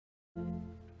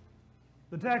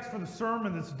The text for the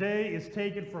sermon this day is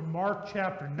taken from Mark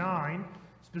chapter 9,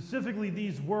 specifically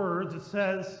these words. It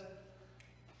says,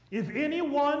 "If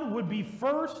anyone would be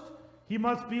first, he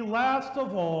must be last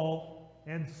of all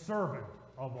and servant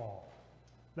of all."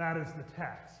 That is the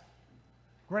text.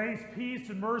 Grace, peace,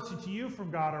 and mercy to you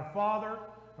from God our Father,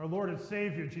 our Lord and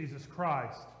Savior, Jesus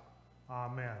Christ.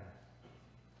 Amen.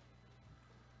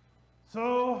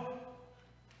 So,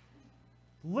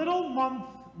 little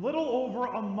over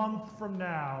a month from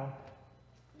now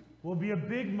will be a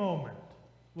big moment.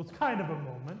 Well, it's kind of a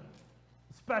moment,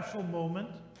 a special moment.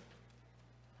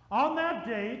 On that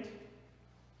date,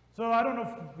 so I don't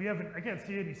know if I can't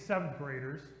see any 7th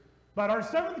graders, but our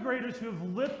 7th graders who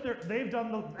have they've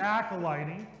done the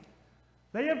acolyting,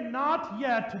 they have not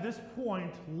yet to this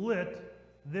point lit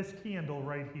this candle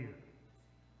right here.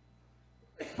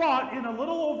 But in a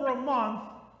little over a month,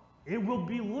 it will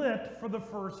be lit for the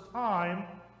first time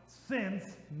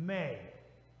since May.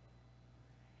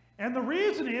 And the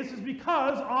reason is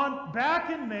because back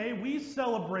in May, we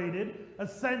celebrated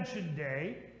Ascension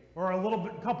Day, or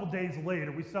a couple days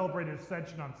later, we celebrated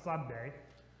Ascension on Sunday.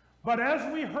 But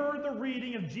as we heard the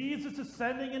reading of Jesus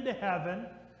ascending into heaven,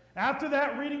 after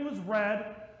that reading was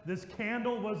read, this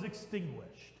candle was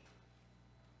extinguished.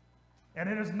 And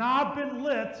it has not been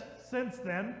lit since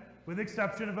then, with the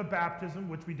exception of a baptism,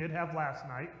 which we did have last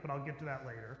night, but I'll get to that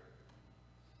later.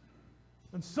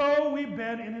 And so we've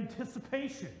been in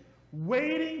anticipation,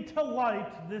 waiting to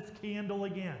light this candle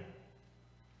again.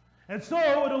 And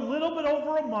so in a little bit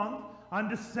over a month, on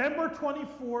December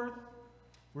 24th,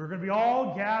 we're going to be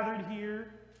all gathered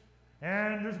here,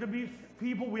 and there's going to be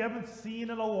people we haven't seen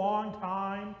in a long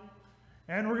time,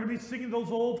 and we're going to be singing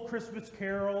those old Christmas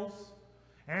carols,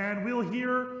 and we'll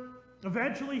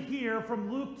eventually hear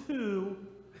from Luke 2,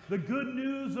 the good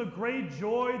news of great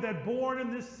joy that born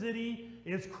in this city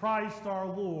is Christ our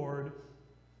Lord,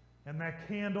 and that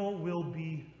candle will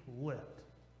be lit.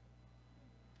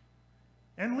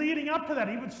 And leading up to that,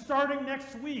 even starting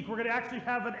next week, we're going to actually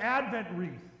have an Advent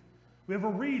wreath. We have a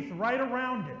wreath right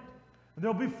around it. And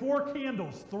there'll be 4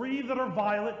 candles, 3 that are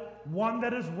violet, 1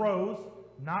 that is rose,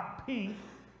 not pink,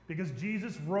 because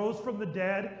Jesus rose from the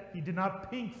dead. He did not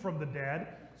pink from the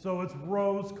dead, so it's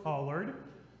rose-colored.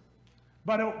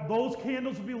 But those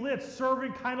candles will be lit,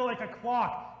 serving kind of like a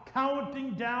clock,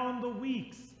 counting down the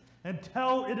weeks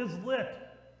until it is lit.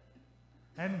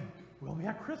 And we'll be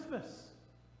at Christmas.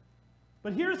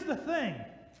 But here's the thing.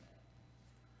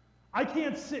 I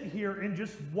can't sit here and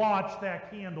just watch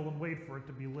that candle and wait for it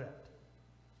to be lit.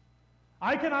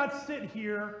 I cannot sit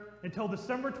here until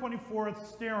December 24th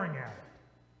staring at it.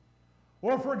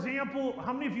 Or, for example,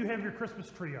 how many of you have your Christmas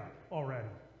tree up already?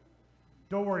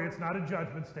 Don't worry, it's not a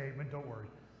judgment statement, don't worry.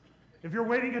 If you're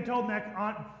waiting until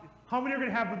how many are going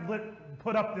to have it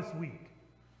put up this week?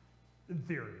 In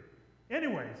theory.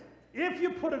 Anyways, if you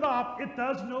put it up, it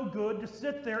does no good to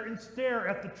sit there and stare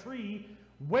at the tree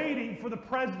waiting for the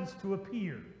presents to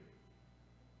appear.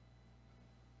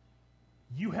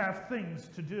 You have things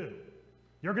to do.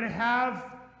 You're going to have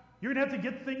to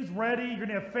get things ready. You're going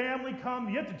to have family come.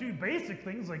 You have to do basic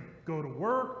things like go to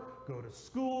work, go to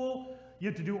school. You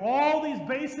have to do all these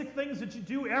basic things that you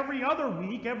do every other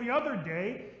week, every other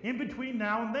day, in between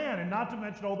now and then, and not to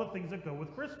mention all the things that go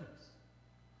with Christmas.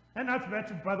 And not to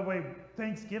mention, by the way,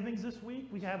 Thanksgiving's this week.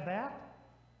 We have that.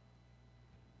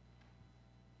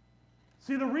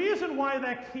 See, the reason why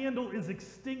that candle is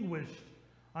extinguished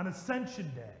on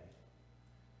Ascension Day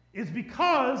is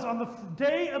because on the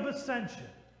day of Ascension,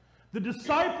 the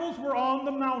disciples were on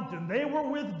the mountain. They were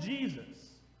with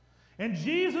Jesus. And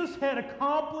Jesus had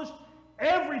accomplished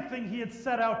everything he had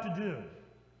set out to do.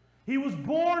 He was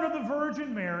born of the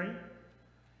Virgin Mary.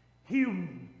 He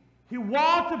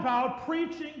walked about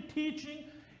preaching, teaching,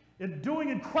 and doing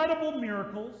incredible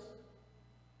miracles.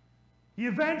 He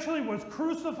eventually was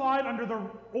crucified under the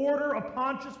order of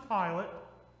Pontius Pilate.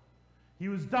 He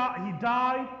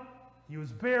died, he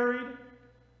was buried,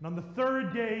 and on the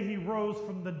 3rd day he rose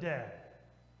from the dead.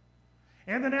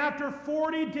 And then after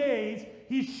 40 days,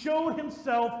 he showed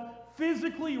himself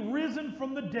physically risen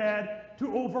from the dead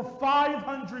to over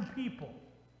 500 people.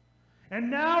 And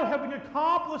now, having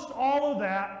accomplished all of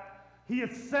that, he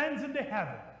ascends into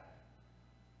heaven.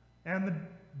 And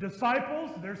the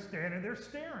disciples, they're standing there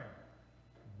staring.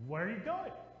 Where are you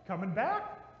going? Coming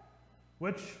back?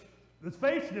 Which, let's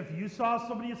face it, if you saw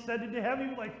somebody ascend into heaven,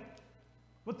 you'd be like,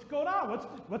 what's going on?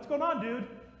 What's going on, dude?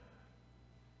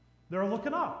 They're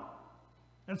looking up.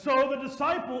 And so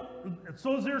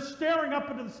as they're staring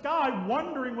up into the sky,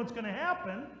 wondering what's going to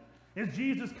happen, is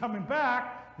Jesus coming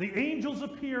back, the angels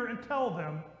appear and tell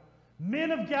them,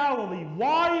 "Men of Galilee,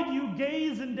 why do you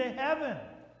gaze into heaven?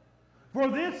 For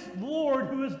this Lord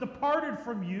who has departed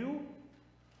from you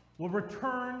will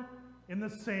return in the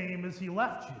same as he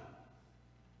left you.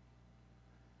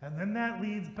 And then that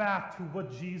leads back to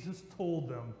what Jesus told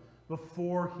them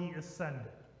before he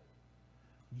ascended.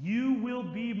 You will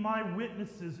be my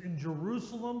witnesses in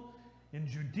Jerusalem, in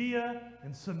Judea,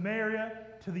 in Samaria,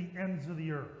 to the ends of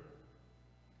the earth.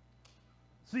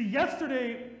 See,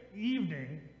 yesterday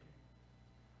evening,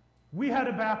 we had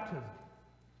a baptism.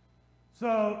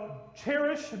 So,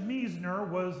 Cherish Meisner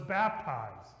was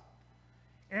baptized.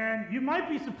 And you might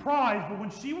be surprised, but when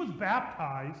she was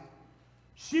baptized,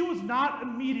 she was not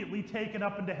immediately taken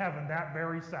up into heaven that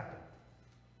very second.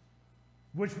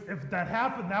 Which, if that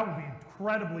happened, that would be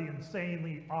incredibly,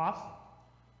 insanely awesome.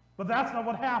 But that's not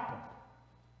what happened.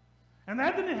 And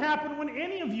that didn't happen when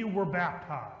any of you were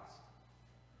baptized.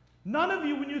 None of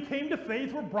you, when you came to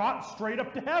faith, were brought straight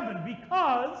up to heaven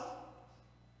because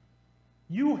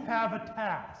you have a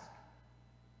task.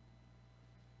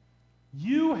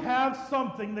 You have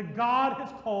something that God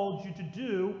has called you to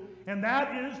do, and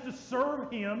that is to serve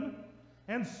him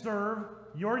and serve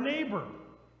your neighbor.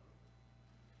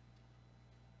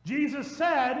 Jesus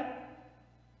said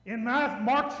in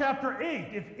Mark chapter 8,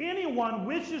 if anyone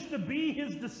wishes to be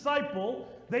his disciple,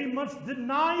 they must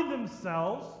deny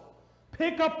themselves,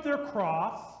 pick up their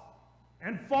cross,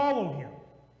 and follow him.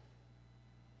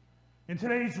 In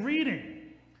today's reading,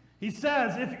 he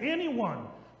says, if anyone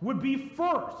would be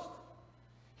first,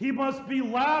 he must be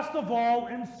last of all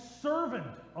and servant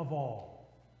of all.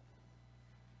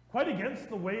 Quite against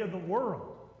the way of the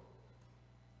world.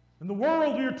 In the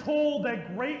world, we are told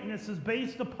that greatness is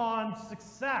based upon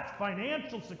success,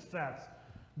 financial success,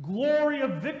 glory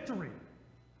of victory.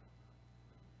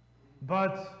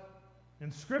 But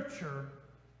in Scripture,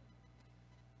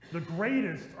 the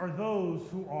greatest are those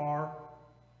who are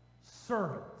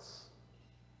servants.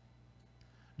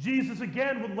 Jesus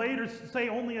again would later say,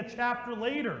 only a chapter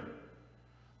later,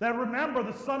 that remember,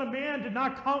 the Son of Man did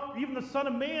not come, even the Son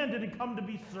of Man didn't come to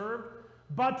be served,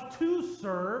 but to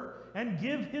serve and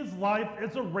give his life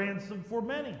as a ransom for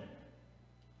many.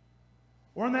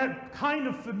 Or in that kind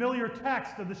of familiar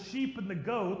text of the sheep and the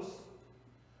goats,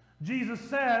 Jesus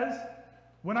says,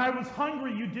 when I was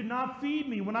hungry, you did not feed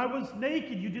me. When I was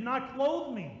naked, you did not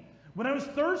clothe me. When I was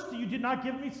thirsty, you did not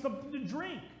give me something to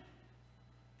drink.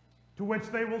 To which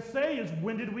they will say is,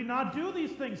 when did we not do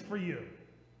these things for you?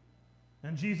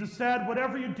 And Jesus said,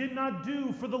 whatever you did not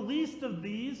do for the least of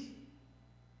these,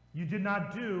 you did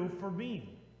not do for me.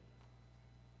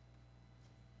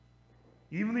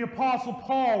 Even the Apostle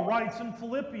Paul writes in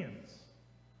Philippians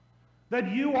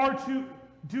that you are to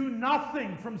do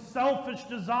nothing from selfish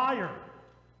desire.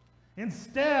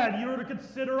 Instead, you are to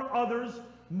consider others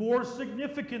more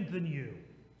significant than you.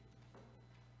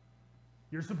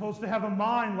 You're supposed to have a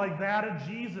mind like that of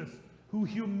Jesus, who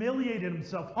humiliated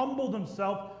himself, humbled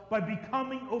himself by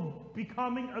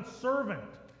becoming a servant,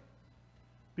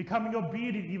 becoming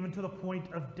obedient even to the point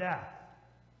of death.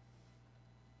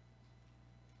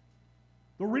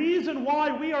 The reason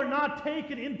why we are not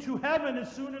taken into heaven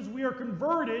as soon as we are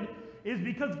converted is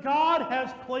because God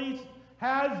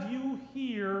has you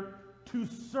here to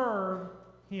serve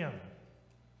him,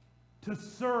 to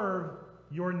serve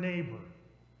your neighbor.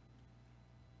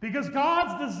 Because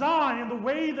God's design and the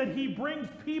way that he brings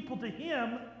people to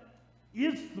him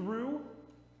is through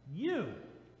you.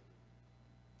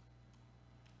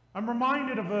 I'm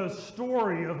reminded of a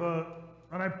story of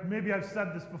maybe I've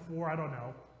said this before, I don't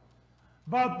know.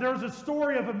 But there's a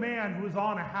story of a man who was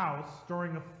on a house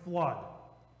during a flood.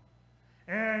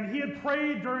 And he had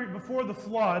prayed before the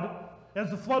flood,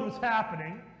 as the flood was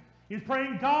happening. He's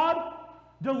praying, God,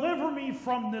 deliver me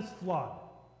from this flood.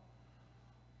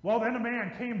 Well, then a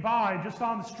man came by just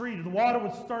on the street, and the water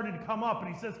was starting to come up,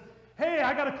 and he says, hey,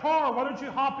 I got a car, why don't you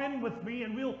hop in with me,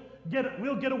 and we'll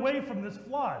get away from this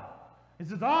flood. He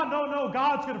says, no,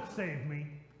 God's going to save me.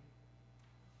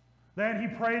 Then he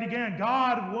prayed again,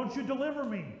 God, won't you deliver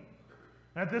me?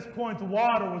 At this point, the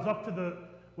water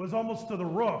was almost to the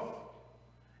roof.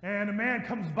 And a man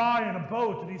comes by in a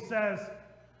boat, and he says,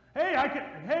 hey,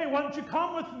 why don't you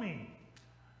come with me?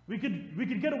 We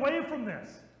could get away from this.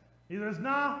 He says,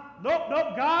 nope,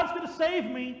 God's going to save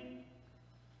me.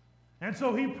 And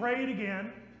so he prayed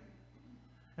again.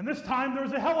 And this time there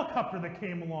was a helicopter that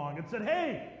came along and said,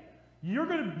 hey, you're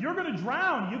going to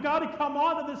drown. You got to come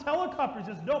onto this helicopter. He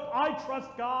says, nope, I trust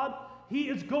God. He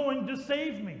is going to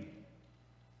save me.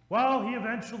 Well, he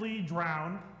eventually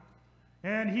drowned.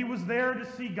 And he was there to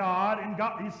see God. And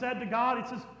he said to God, he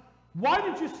says, why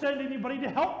did you send anybody to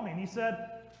help me? And he said,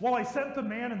 well, I sent the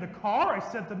man in the car, I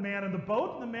sent the man in the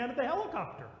boat, and the man in the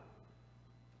helicopter.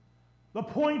 The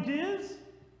point is,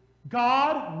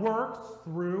 God works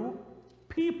through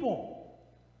people.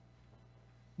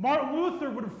 Martin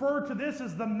Luther would refer to this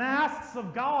as the masks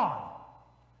of God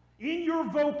in your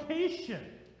vocation.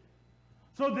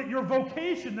 So that your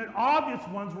vocation, the obvious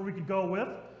ones where we could go with,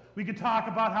 we could talk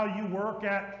about how you work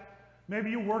at,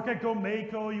 maybe you work at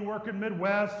GoMaco, you work at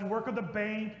Midwest, you work at the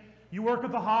bank, you work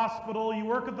at the hospital, you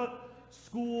work at the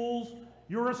schools,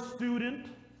 you're a student.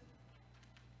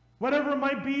 Whatever it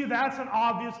might be, that's an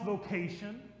obvious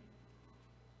vocation.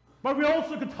 But we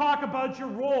also could talk about your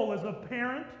role as a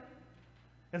parent,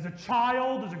 as a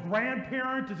child, as a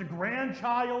grandparent, as a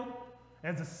grandchild,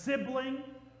 as a sibling.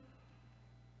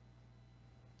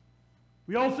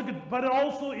 But it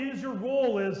also is your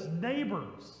role as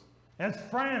neighbors, as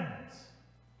friends.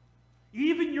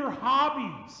 Even your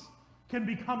hobbies can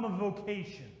become a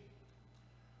vocation.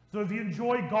 So if you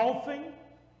enjoy golfing,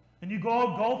 and you go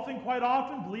out golfing quite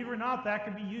often, believe it or not,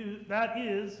 that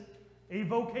is a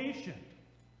vocation.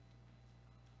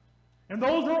 And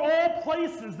those are all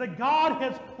places that God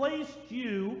has placed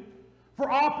you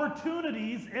for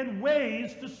opportunities and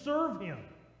ways to serve Him.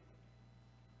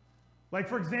 Like,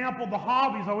 for example, the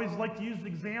hobbies. I always like to use the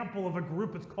example of a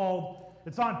group.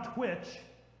 It's on Twitch.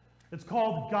 It's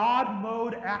called God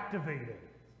Mode Activated.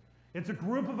 It's a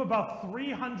group of about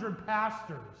 300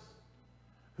 pastors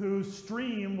who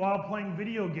stream while playing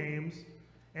video games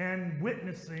and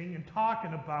witnessing and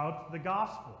talking about the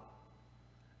gospel.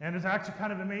 And it's actually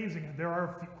kind of amazing. There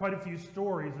are quite a few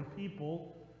stories of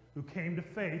people who came to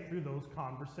faith through those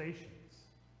conversations.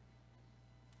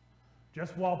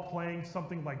 Just while playing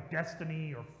something like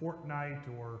Destiny or Fortnite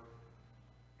or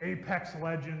Apex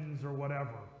Legends or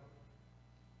whatever.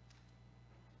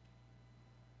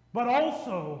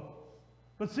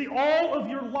 But see, all of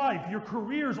your life, your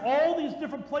careers, all these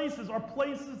different places are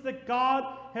places that God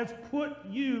has put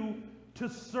you to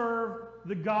serve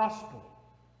the gospel.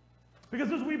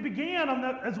 Because as we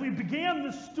began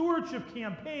this stewardship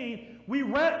campaign, we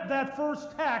read that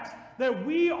first text that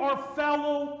we are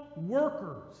fellow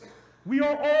workers. We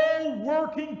are all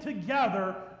working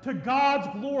together to God's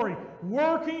glory,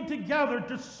 working together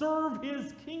to serve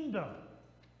His kingdom.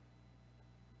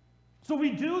 So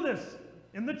we do this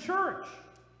in the church.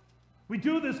 We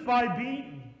do this by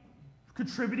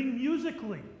contributing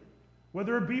musically,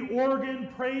 whether it be organ,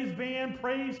 praise band,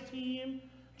 praise team,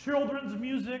 children's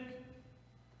music.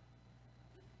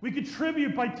 We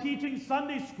contribute by teaching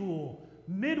Sunday school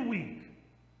midweek.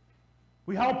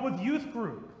 We help with youth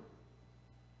group.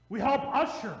 We help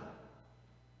usher.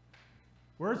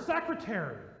 We're a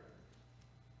secretary.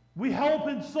 We help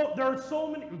there are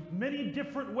so many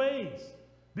different ways.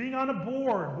 Being on a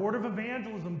board of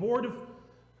evangelism, board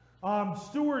of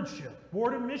stewardship,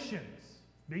 board of missions,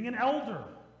 being an elder.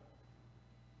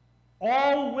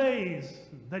 All ways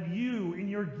that you, in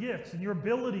your gifts and your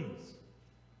abilities,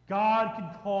 God can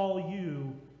call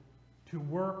you to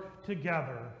work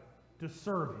together to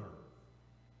serve Him.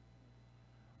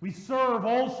 We serve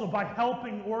also by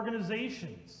helping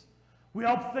organizations. We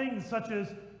help things such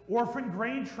as Orphan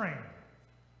Grain Train,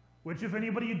 which if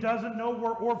anybody doesn't know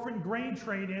where Orphan Grain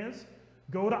Train is,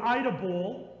 go to Ida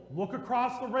Bowl, look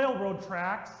across the railroad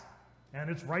tracks,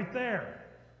 and it's right there.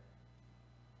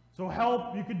 So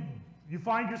you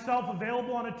find yourself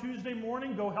available on a Tuesday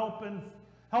morning, go help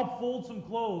fold some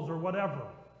clothes or whatever.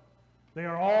 They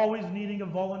are always needing of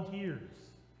volunteers.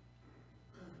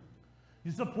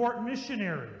 You support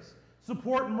missionaries,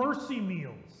 support Mercy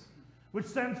Meals, which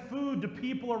sends food to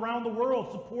people around the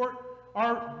world, support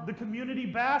the community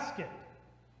basket.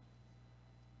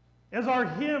 As our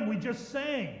hymn we just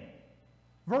sang,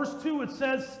 verse 2, it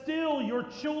says, "Still your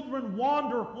children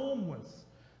wander homeless.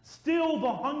 Still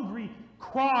the hungry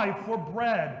cry for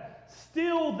bread.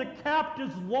 Still the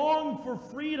captives long for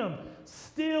freedom.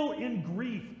 Still in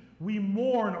grief we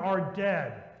mourn our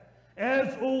dead.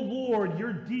 As, O Lord,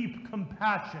 your deep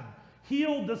compassion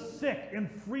healed the sick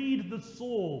and freed the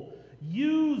soul.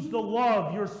 Use the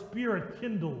love your Spirit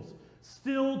kindles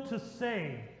still to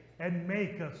save and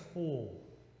make us whole."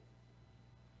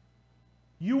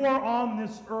 You are on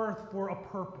this earth for a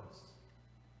purpose: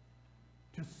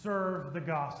 to serve the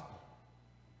gospel,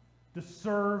 to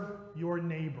serve your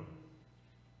neighbor.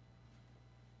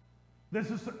 This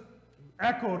is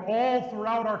echoed all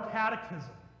throughout our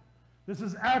catechism. This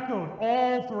is echoed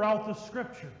all throughout the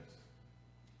scriptures.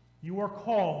 You are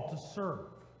called to serve.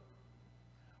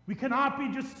 We cannot be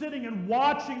just sitting and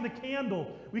watching the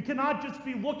candle. We cannot just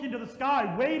be looking to the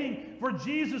sky, waiting for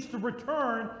Jesus to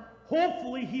return.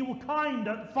 Hopefully, He will find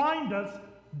us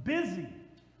busy,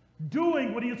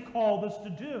 doing what He has called us to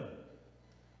do.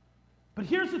 But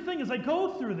here's the thing, as I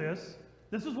go through this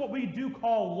is what we do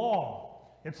call law.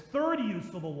 Its third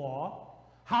use of the law,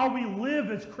 how we live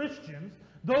as Christians,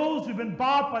 those who've been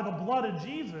bought by the blood of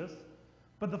Jesus.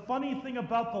 But the funny thing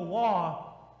about the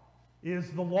law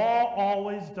is the law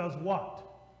always does what?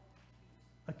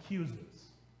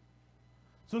 Accuses.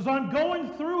 So as I'm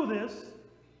going through this,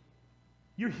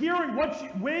 you're hearing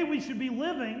what way we should be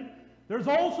living. There's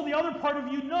also the other part of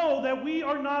you know that we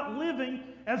are not living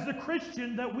as the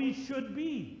Christian that we should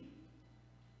be.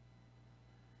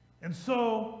 And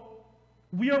so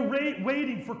we are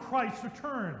waiting for Christ's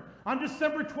return. On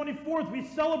December 24th, we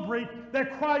celebrate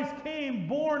that Christ came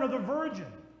born of the Virgin.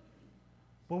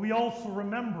 But we also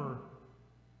remember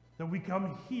that we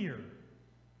come here,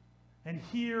 and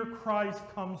here Christ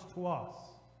comes to us.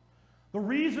 The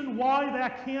reason why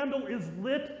that candle is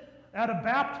lit at a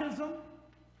baptism,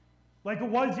 like it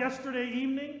was yesterday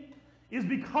evening, is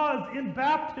because in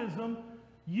baptism,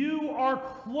 you are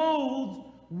clothed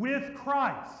with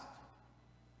Christ.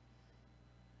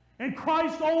 And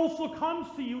Christ also comes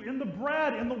to you in the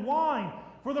bread and the wine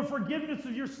for the forgiveness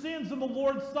of your sins in the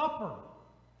Lord's Supper.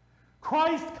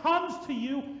 Christ comes to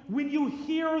you when you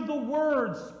hear the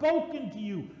word spoken to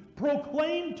you,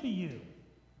 proclaimed to you.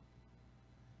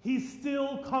 He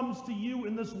still comes to you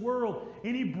in this world,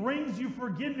 and he brings you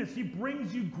forgiveness, he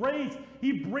brings you grace,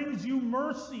 he brings you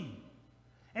mercy,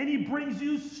 and he brings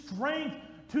you strength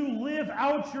to live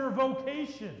out your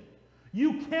vocation.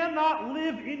 You cannot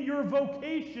live in your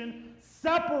vocation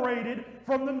separated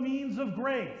from the means of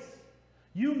grace.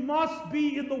 You must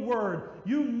be in the Word.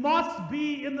 You must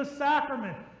be in the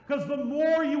sacrament. Because the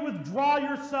more you withdraw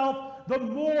yourself, the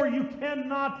more you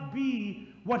cannot be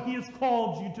what he has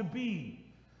called you to be.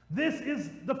 This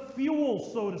is the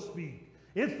fuel, so to speak.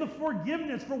 It's the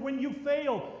forgiveness for when you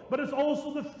fail, but it's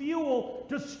also the fuel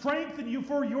to strengthen you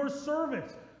for your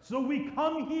service. So we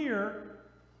come here,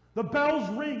 the bells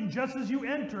ring just as you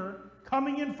enter,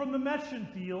 coming in from the mission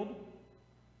field,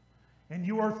 and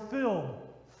you are filled,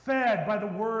 fed by the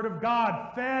Word of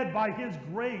God, fed by his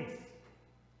grace.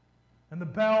 And the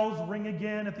bells ring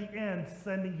again at the end,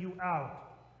 sending you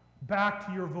out, back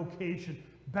to your vocation,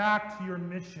 back to your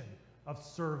mission of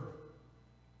serving.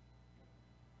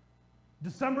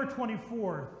 December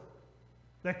 24th,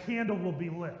 that candle will be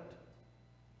lit.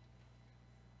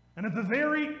 And at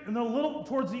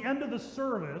towards the end of the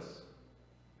service,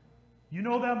 you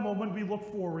know that moment we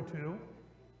look forward to,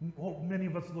 well, many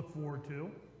of us look forward to.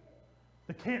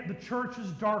 The church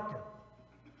is darkened,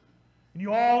 and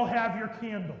you all have your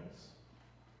candles.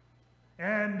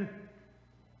 And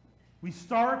we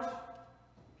start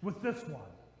with this one.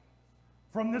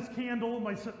 From this candle,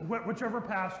 whichever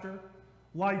pastor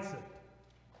lights it.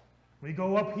 We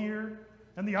go up here,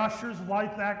 and the ushers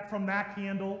light that from that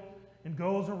candle and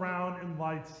goes around and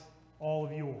lights all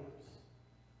of yours.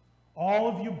 All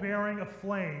of you bearing a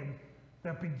flame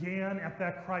that began at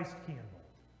that Christ candle.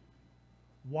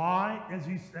 Why? As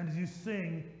you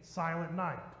sing Silent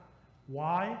Night.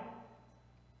 Why?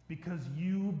 Because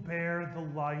you bear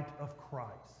the light of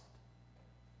Christ.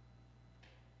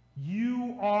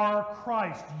 You are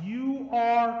Christ. You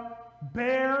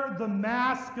bear the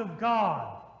mask of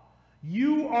God.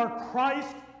 You are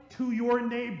Christ to your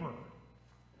neighbor.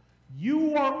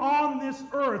 You are on this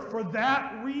earth for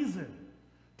that reason,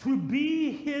 to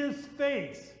be his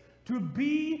face,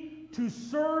 to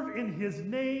serve in his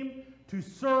name, to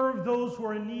serve those who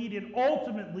are in need, and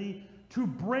ultimately to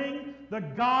bring the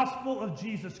gospel of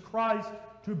Jesus Christ,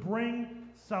 to bring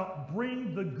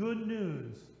the good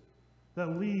news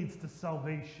that leads to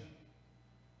salvation.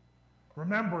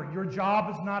 Remember, your job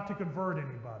is not to convert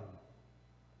anybody.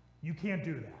 You can't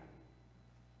do that.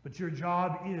 But your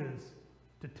job is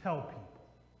to tell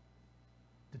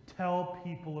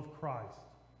people of Christ.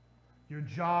 Your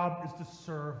job is to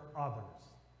serve others.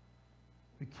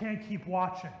 We can't keep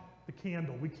watching the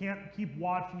candle. We can't keep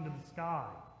watching to the sky.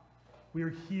 We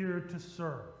are here to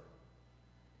serve.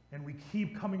 And we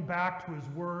keep coming back to his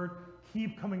word,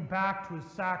 keep coming back to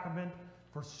his sacrament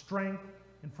for strength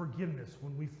and forgiveness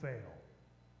when we fail.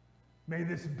 May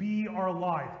this be our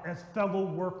life as fellow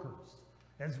workers,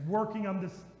 as working on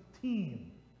this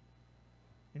team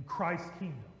in Christ's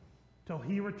kingdom till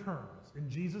he returns. In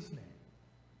Jesus' name,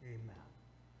 amen.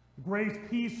 The grace,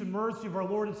 peace, and mercy of our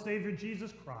Lord and Savior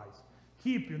Jesus Christ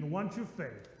keep you in the one true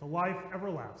faith, to life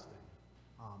everlasting.